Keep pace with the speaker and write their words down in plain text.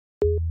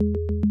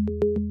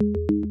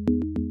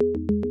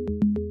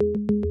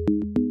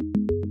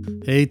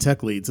Hey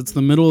Tech Leads, it's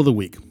the middle of the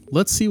week.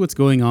 Let's see what's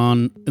going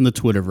on in the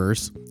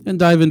Twitterverse and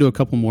dive into a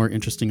couple more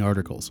interesting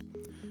articles.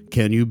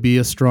 Can you be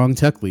a strong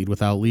tech lead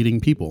without leading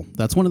people?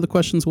 That's one of the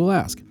questions we'll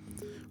ask.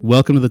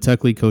 Welcome to the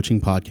Tech Lead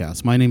Coaching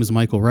Podcast. My name is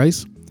Michael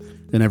Rice,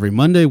 and every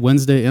Monday,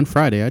 Wednesday, and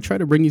Friday, I try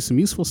to bring you some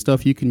useful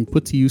stuff you can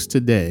put to use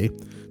today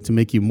to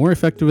make you more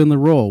effective in the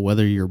role,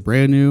 whether you're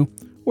brand new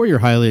or you're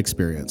highly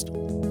experienced.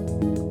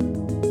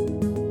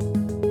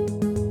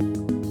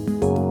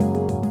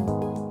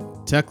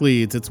 Tech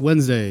Leads, it's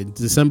Wednesday,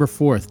 December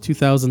 4th,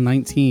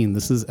 2019.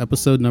 This is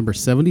episode number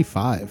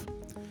 75.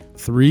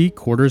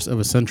 3/4 of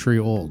a century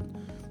old.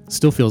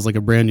 Still feels like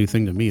a brand new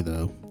thing to me,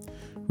 though.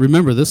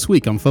 Remember, this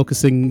week I'm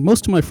focusing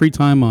most of my free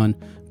time on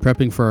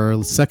prepping for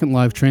our second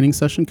live training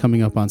session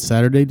coming up on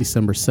Saturday,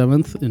 December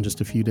 7th, in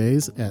just a few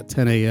days at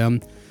 10 a.m.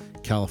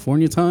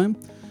 California time,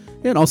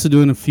 and also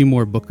doing a few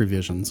more book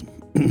revisions.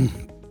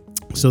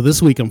 So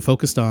this week I'm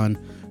focused on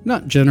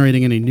not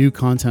generating any new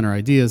content or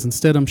ideas.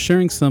 Instead, I'm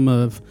sharing some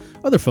of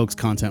other folks'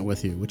 content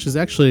with you, which is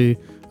actually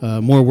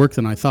more work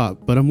than I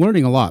thought, but I'm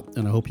learning a lot,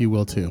 and I hope you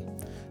will too.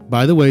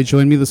 By the way,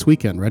 join me this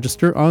weekend.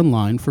 Register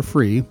online for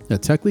free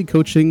at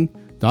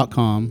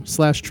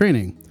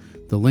techleadcoaching.com/training.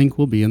 The link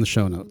will be in the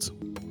show notes.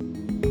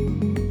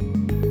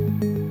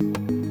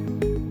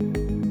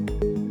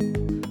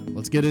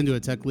 Let's get into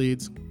it, Tech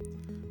Leads.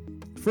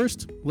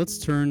 First, let's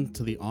turn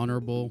to the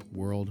honorable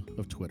world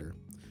of Twitter.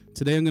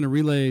 Today, I'm going to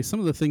relay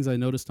some of the things I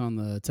noticed on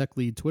the Tech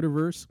Lead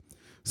Twitterverse,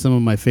 some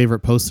of my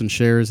favorite posts and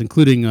shares,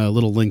 including a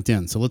little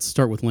LinkedIn. So let's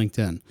start with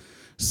LinkedIn.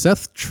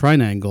 Seth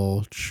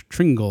Tringle,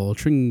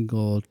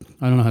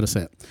 I don't know how to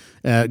say it,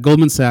 at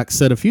Goldman Sachs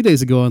said a few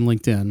days ago on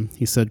LinkedIn,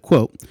 he said,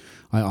 quote,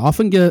 "I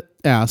often get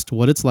asked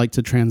what it's like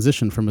to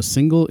transition from a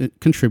single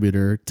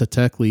contributor to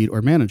tech lead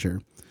or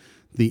manager.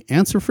 The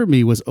answer for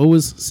me was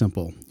always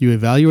simple. You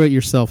evaluate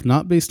yourself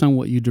not based on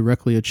what you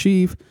directly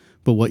achieve,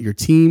 but what your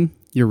team,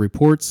 your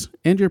reports,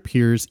 and your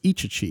peers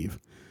each achieve.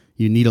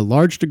 You need a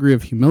large degree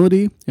of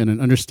humility and an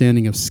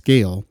understanding of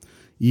scale,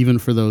 even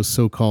for those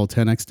so-called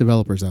 10x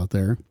developers out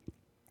there.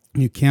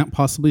 You can't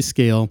possibly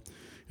scale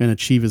and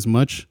achieve as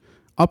much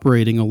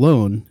operating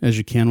alone as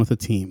you can with a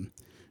team.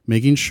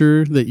 Making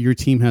sure that your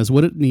team has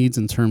what it needs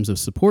in terms of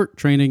support,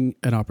 training,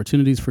 and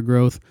opportunities for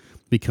growth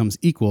becomes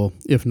equal,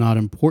 if not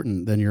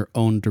important, than your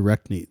own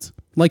direct needs."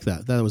 Like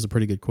that. That was a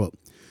pretty good quote.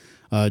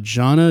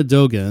 Jana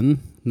Dogan,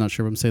 not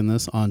sure if I'm saying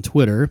this, on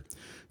Twitter,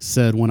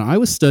 said, "When I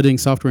was studying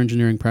software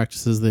engineering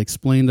practices, they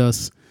explained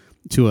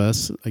to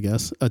us,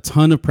 a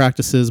ton of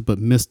practices, but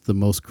missed the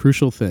most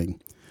crucial thing,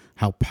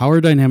 how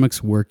power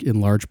dynamics work in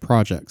large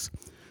projects.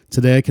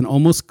 Today, I can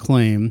almost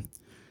claim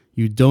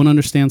you don't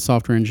understand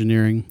software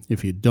engineering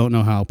if you don't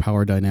know how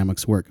power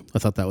dynamics work." I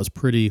thought that was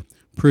pretty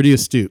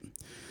astute.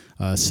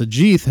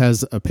 Sajith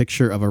has a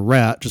picture of a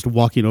rat just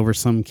walking over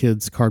some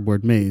kid's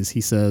cardboard maze.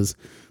 He says,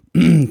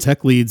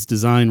 "Tech leads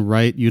design,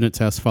 write, unit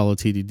test, follow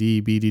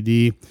TDD,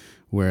 BDD,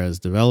 whereas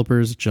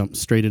developers jump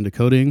straight into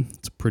coding."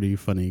 It's a pretty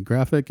funny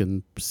graphic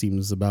and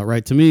seems about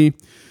right to me.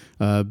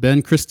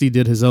 Ben Christie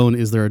did his own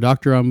 "Is there a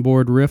doctor on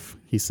board?" riff.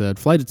 He said,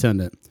 "Flight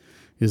attendant.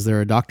 Is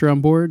there a doctor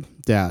on board?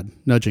 Dad,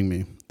 nudging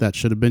me. That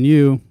should have been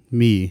you.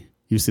 Me."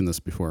 You've seen this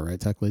before, right,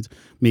 tech leads?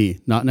 "Me.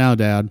 Not now,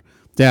 Dad.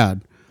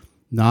 Dad.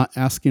 Not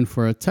asking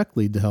for a tech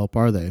lead to help,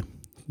 are they?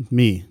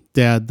 Me.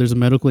 Dad, there's a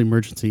medical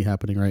emergency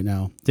happening right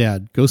now.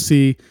 Dad, go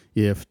see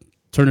if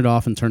turn it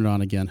off and turn it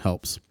on again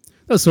helps."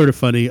 That was sort of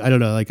funny. I don't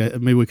know.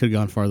 Maybe we could have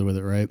gone farther with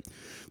it, right?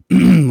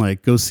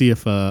 Like, go see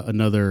if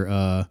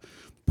another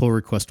pull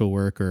request will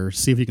work, or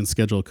see if you can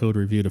schedule a code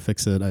review to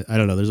fix it. I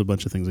don't know. There's a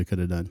bunch of things we could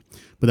have done,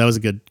 but that was a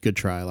good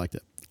try. I liked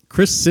it.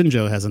 Chris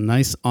Sinjo has a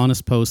nice,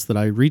 honest post that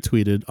I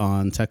retweeted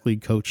on Tech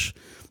Lead Coach,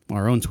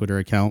 our own Twitter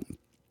account,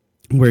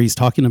 where he's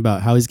talking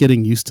about how he's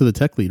getting used to the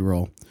tech lead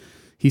role.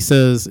 He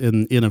says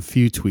in a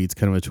few tweets,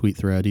 kind of a tweet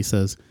thread, he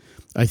says,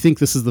 "I think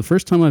this is the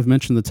first time I've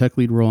mentioned the tech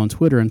lead role on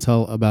Twitter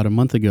until about a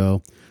month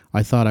ago.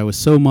 I thought I was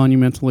so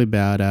monumentally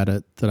bad at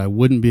it that I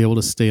wouldn't be able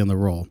to stay in the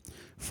role.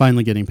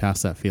 Finally getting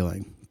past that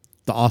feeling."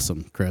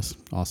 Awesome, Chris.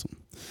 Awesome.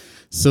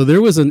 So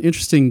there was an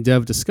interesting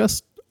dev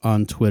discussed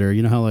on Twitter.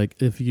 You know how, like,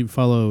 if you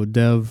follow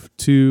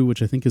Dev2,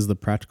 which I think is the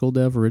practical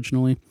dev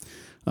originally,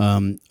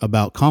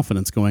 about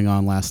confidence going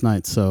on last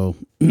night. So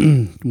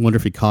wonder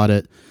if he caught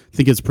it. I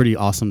think it's a pretty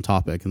awesome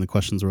topic. And the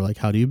questions were like,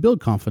 how do you build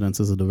confidence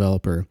as a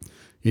developer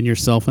in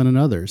yourself and in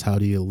others? How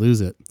do you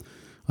lose it?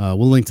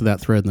 We'll link to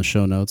that thread in the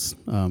show notes.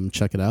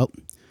 Check it out.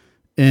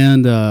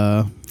 And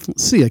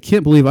let's see, I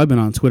can't believe I've been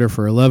on Twitter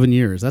for 11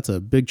 years. That's a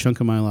big chunk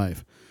of my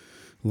life.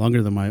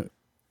 Longer than my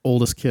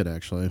oldest kid,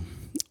 actually.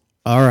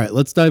 All right,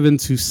 let's dive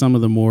into some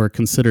of the more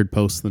considered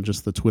posts than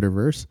just the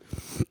Twitterverse.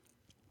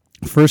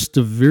 First,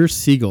 Devere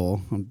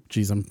Siegel, I'm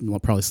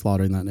probably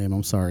slaughtering that name,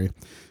 I'm sorry,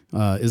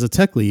 is a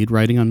tech lead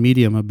writing on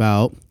Medium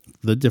about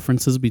the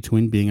differences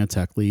between being a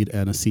tech lead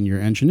and a senior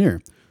engineer.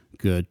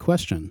 Good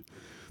question.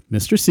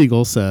 Mr.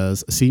 Siegel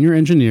says, a senior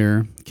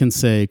engineer can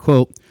say,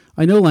 quote,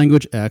 "I know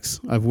language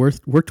X, I've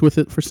worked with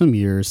it for some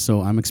years,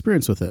 so I'm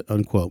experienced with it,"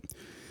 unquote.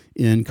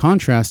 In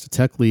contrast to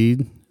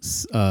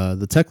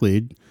the tech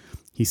lead,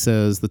 he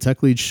says the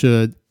tech lead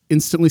should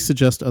instantly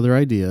suggest other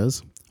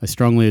ideas. I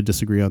strongly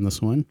disagree on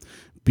this one.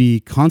 B,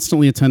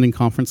 constantly attending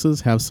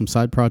conferences, have some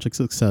side projects,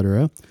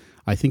 etc.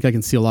 I think I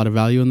can see a lot of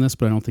value in this,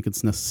 but I don't think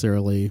it's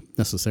necessarily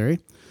necessary.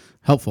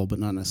 Helpful, but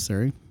not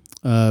necessary.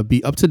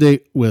 Be up to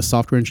date with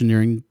software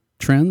engineering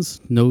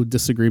trends. No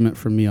disagreement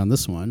from me on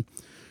this one.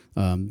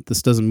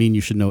 This doesn't mean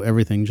you should know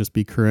everything, just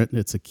be current.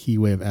 It's a key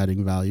way of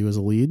adding value as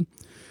a lead.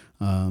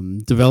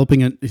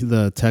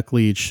 The tech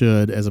lead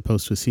should, as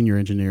opposed to a senior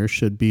engineer,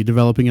 should be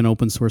developing an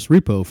open source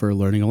repo for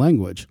learning a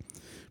language.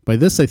 By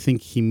this, I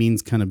think he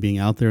means kind of being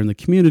out there in the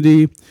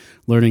community,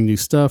 learning new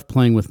stuff,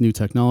 playing with new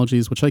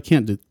technologies, which I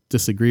can't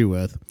disagree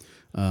with.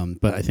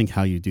 But I think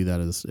how you do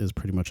that is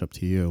pretty much up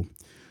to you.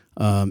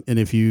 And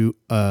if you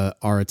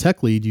are a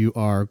tech lead, you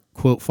are,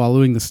 quote,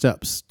 following the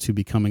steps to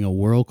becoming a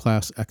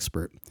world-class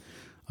expert.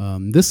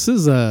 That's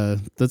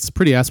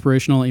pretty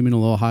aspirational, aiming a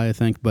little high, I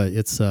think, but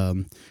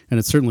and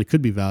it certainly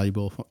could be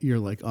valuable. You're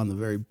like on the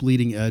very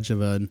bleeding edge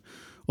of an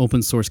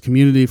open source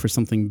community for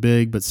something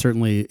big, but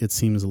certainly it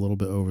seems a little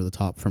bit over the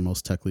top for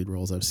most tech lead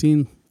roles I've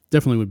seen.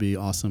 Definitely would be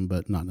awesome,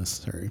 but not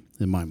necessary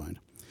in my mind.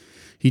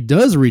 He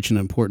does reach an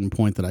important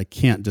point that I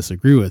can't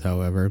disagree with,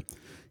 however.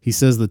 He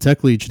says the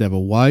tech lead should have a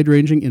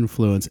wide-ranging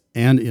influence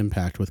and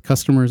impact with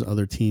customers,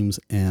 other teams,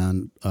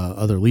 and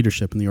other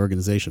leadership in the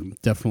organization.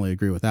 Definitely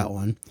agree with that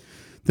one.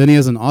 Then he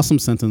has an awesome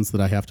sentence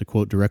that I have to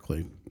quote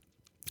directly.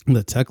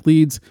 The tech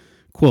lead's,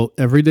 quote,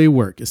 everyday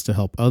work is to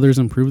help others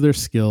improve their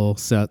skill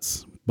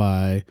sets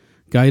by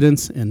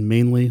guidance and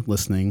mainly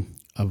listening,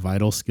 a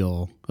vital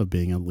skill of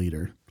being a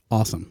leader.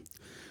 Awesome.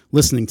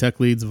 Listening, tech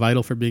leads,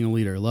 vital for being a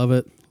leader. Love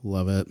it.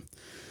 Love it.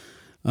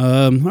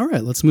 All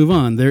right, let's move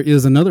on. There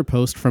is another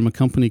post from a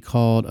company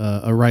called,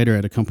 a writer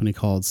at a company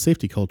called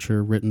Safety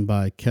Culture, written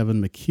by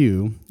Kevin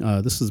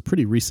McHugh. This is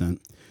pretty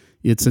recent.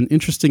 It's an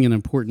interesting and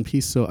important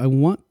piece, so I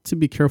want to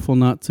be careful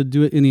not to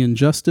do it any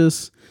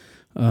injustice,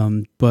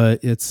 but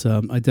it's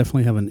I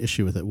definitely have an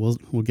issue with it.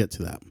 We'll get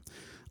to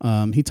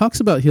that. He talks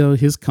about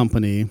his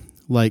company,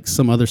 like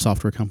some other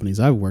software companies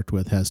I've worked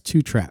with, has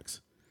two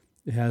tracks.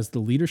 It has the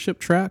leadership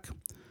track,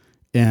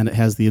 and it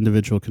has the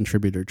individual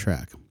contributor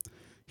track.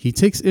 He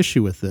takes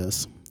issue with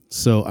this,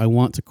 so I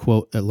want to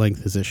quote at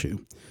length his issue.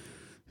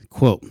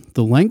 Quote,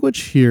 the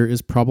language here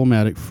is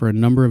problematic for a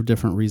number of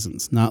different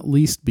reasons, not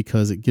least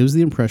because it gives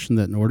the impression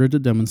that in order to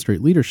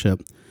demonstrate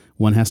leadership,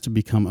 one has to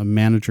become a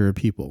manager of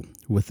people.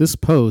 With this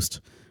post,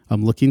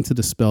 I'm looking to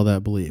dispel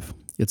that belief.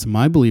 It's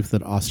my belief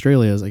that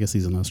Australia's, I guess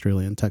he's an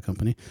Australian tech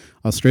company,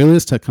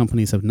 Australia's tech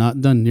companies have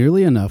not done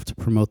nearly enough to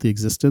promote the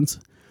existence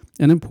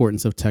and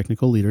importance of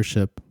technical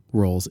leadership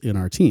roles in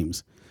our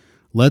teams.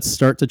 Let's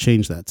start to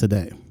change that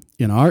today.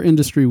 In our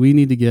industry, we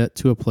need to get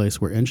to a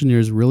place where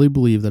engineers really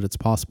believe that it's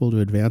possible to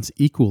advance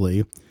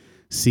equally two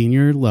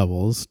senior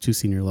levels,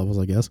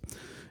 I guess,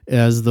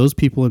 as those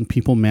people in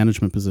people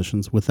management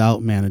positions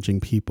without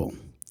managing people.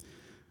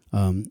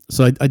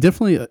 So I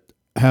definitely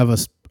have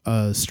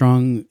a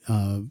strong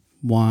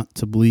want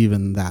to believe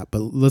in that, but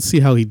let's see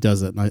how he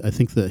does it. And I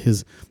think that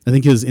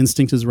his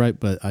instinct is right,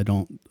 but I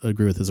don't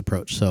agree with his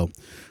approach. So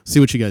see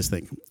what you guys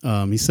think.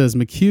 He says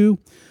McHugh.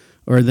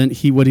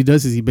 What he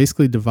does is he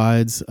basically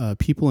divides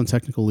people and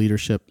technical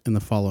leadership in the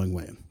following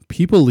way.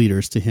 People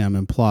leaders to him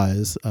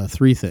implies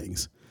three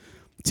things: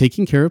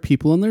 taking care of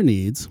people and their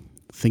needs,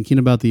 thinking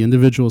about the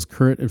individual's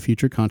current and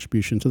future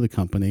contribution to the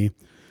company,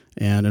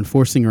 and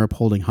enforcing or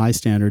upholding high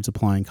standards,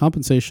 applying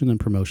compensation and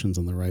promotions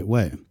in the right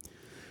way.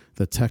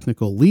 The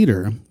technical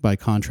leader, by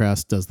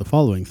contrast, does the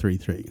following three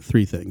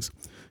things: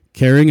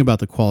 caring about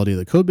the quality of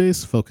the code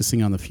base,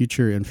 focusing on the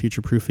future and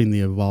future-proofing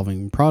the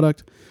evolving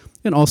product,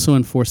 and also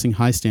enforcing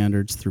high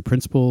standards through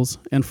principles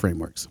and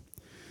frameworks.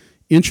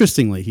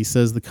 Interestingly, he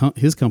says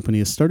his company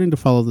is starting to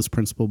follow this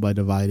principle by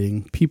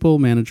dividing people,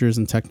 managers,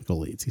 and technical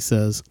leads. He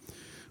says,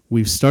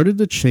 we've started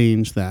to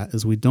change that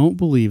as we don't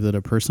believe that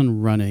a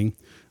person running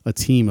a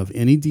team of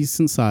any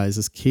decent size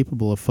is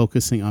capable of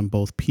focusing on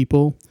both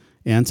people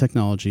and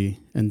technology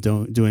and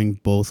doing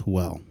both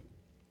well.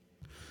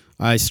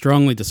 I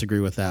strongly disagree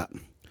with that.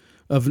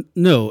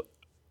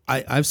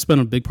 I've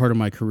spent a big part of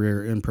my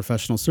career in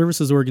professional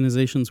services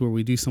organizations where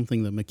we do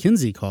something that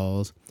McKinsey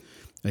calls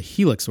a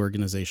helix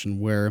organization,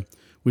 where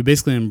we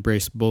basically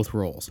embrace both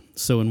roles.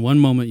 So in one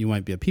moment, you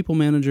might be a people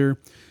manager,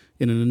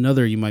 and in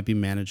another, you might be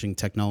managing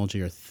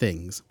technology or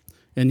things.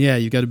 And yeah,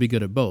 you got to be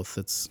good at both.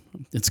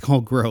 It's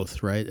called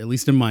growth, right? At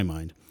least in my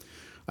mind.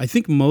 I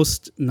think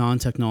most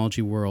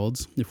non-technology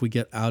worlds, if we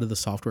get out of the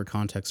software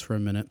context for a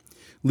minute,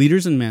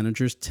 leaders and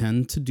managers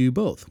tend to do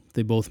both.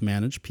 They both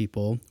manage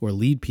people or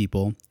lead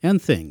people and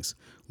things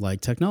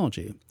like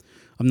technology.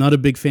 I'm not a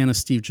big fan of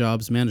Steve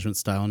Jobs' management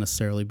style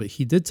necessarily, but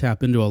he did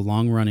tap into a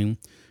long-running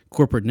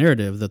corporate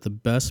narrative that the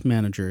best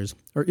managers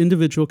are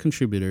individual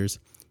contributors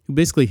who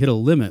basically hit a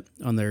limit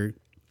on their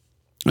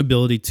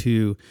ability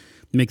to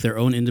make their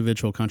own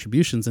individual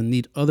contributions and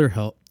need other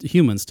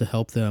humans to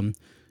help them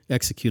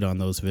execute on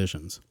those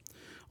visions.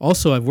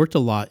 Also, I've worked a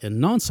lot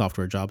in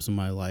non-software jobs in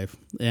my life,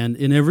 and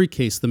in every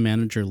case, the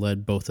manager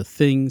led both the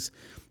things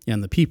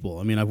and the people.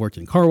 I mean, I've worked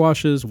in car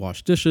washes,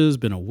 washed dishes,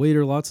 been a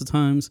waiter lots of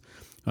times,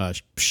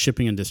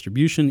 shipping and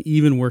distribution,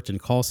 even worked in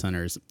call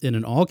centers. And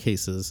in all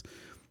cases,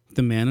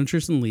 the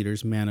managers and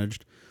leaders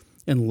managed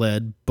and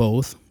led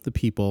both the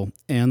people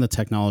and the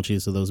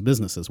technologies of those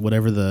businesses.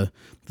 Whatever the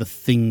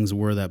things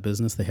were that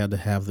business, they had to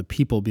have the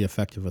people be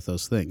effective with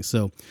those things.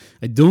 So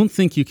I don't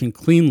think you can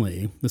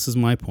cleanly, this is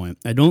my point,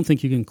 I don't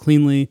think you can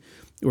cleanly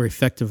or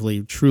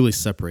effectively truly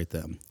separate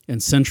them.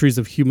 And centuries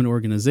of human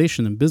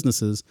organization and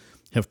businesses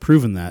have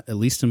proven that, at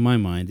least in my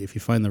mind, if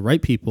you find the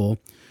right people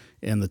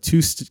and the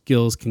two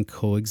skills can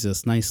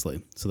coexist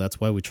nicely. So that's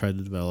why we try to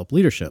develop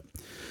leadership.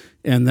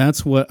 And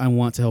that's what I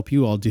want to help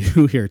you all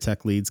do here,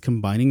 Tech Leads.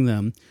 Combining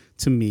them,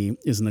 to me,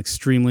 is an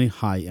extremely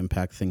high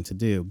impact thing to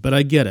do. But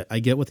I get it. I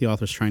get what the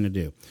author's trying to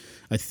do.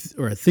 I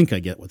think I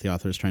get what the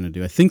author is trying to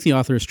do. I think the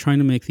author is trying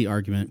to make the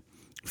argument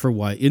for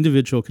why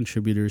individual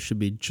contributors should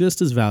be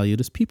just as valued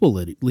as people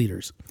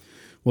leaders,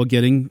 while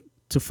getting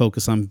to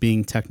focus on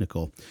being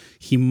technical.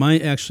 He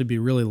might actually be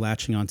really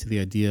latching onto the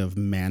idea of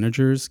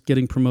managers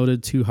getting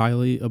promoted too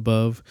highly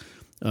above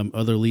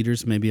other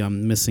leaders. Maybe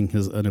I'm missing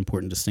an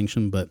important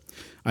distinction, but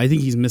I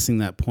think he's missing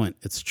that point.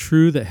 It's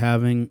true that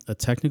having a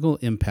technical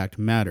impact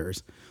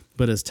matters,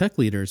 but as tech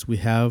leaders, we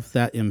have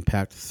that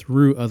impact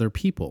through other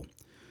people.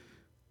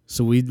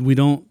 So we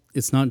don't,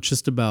 it's not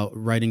just about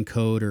writing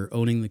code or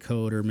owning the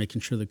code or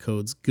making sure the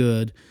code's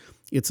good.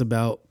 It's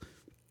about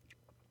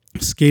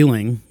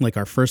scaling, like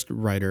our first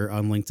writer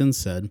on LinkedIn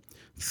said,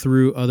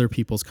 through other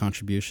people's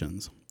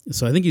contributions.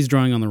 So I think he's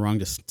drawing on the wrong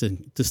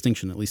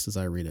distinction, at least as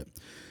I read it.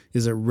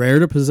 Is it rare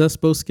to possess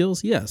both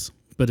skills? Yes.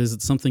 But is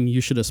it something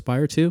you should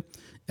aspire to?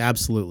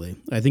 Absolutely.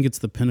 I think it's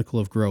the pinnacle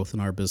of growth in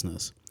our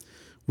business.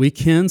 We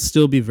can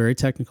still be very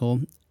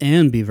technical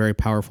and be very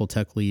powerful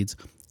tech leads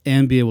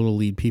and be able to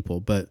lead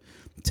people. But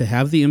to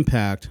have the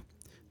impact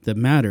that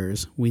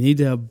matters, we need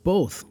to have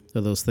both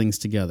of those things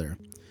together.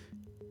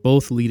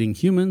 Both leading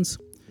humans,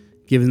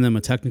 giving them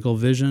a technical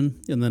vision,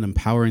 and then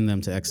empowering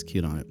them to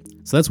execute on it.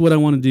 So that's what I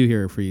want to do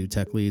here for you,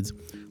 tech leads.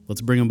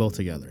 Let's bring them both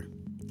together.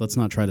 Let's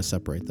not try to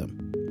separate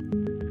them.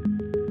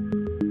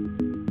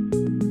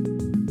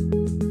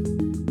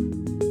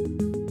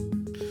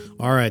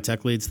 All right,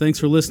 tech leads, thanks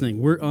for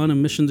listening. We're on a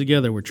mission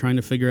together. We're trying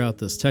to figure out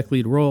this tech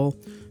lead role,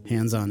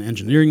 hands-on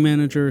engineering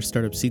manager,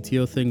 startup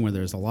CTO thing where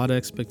there's a lot of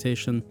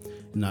expectation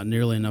and not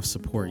nearly enough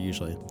support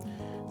usually.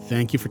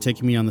 Thank you for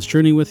taking me on this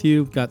journey with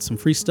you. Got some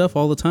free stuff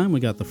all the time. We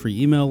got the free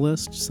email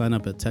list. Sign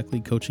up at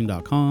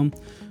techleadcoaching.com.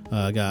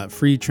 Got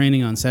free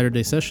training on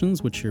Saturday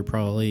sessions, which you're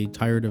probably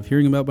tired of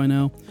hearing about by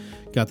now.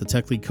 Got the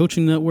Tech Lead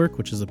Coaching Network,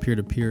 which is a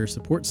peer-to-peer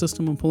support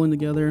system I'm pulling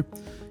together.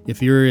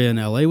 If you're in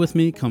LA with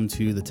me, come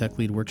to the Tech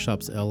Lead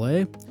Workshops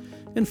LA.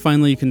 And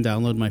finally, you can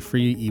download my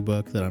free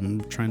ebook that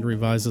I'm trying to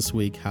revise this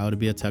week, How to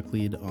Be a Tech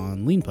Lead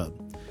on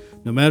LeanPub.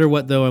 No matter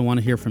what, though, I want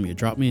to hear from you.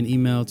 Drop me an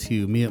email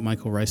to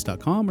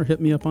me@michaelrice.com or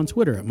hit me up on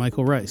Twitter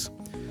 @michaelrice.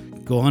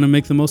 Go on and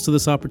make the most of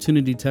this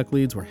opportunity, tech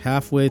leads. We're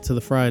halfway to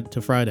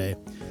Friday.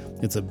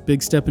 It's a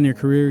big step in your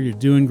career. You're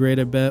doing great,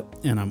 I bet,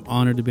 and I'm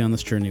honored to be on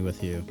this journey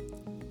with you.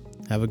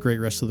 Have a great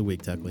rest of the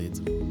week, tech leads.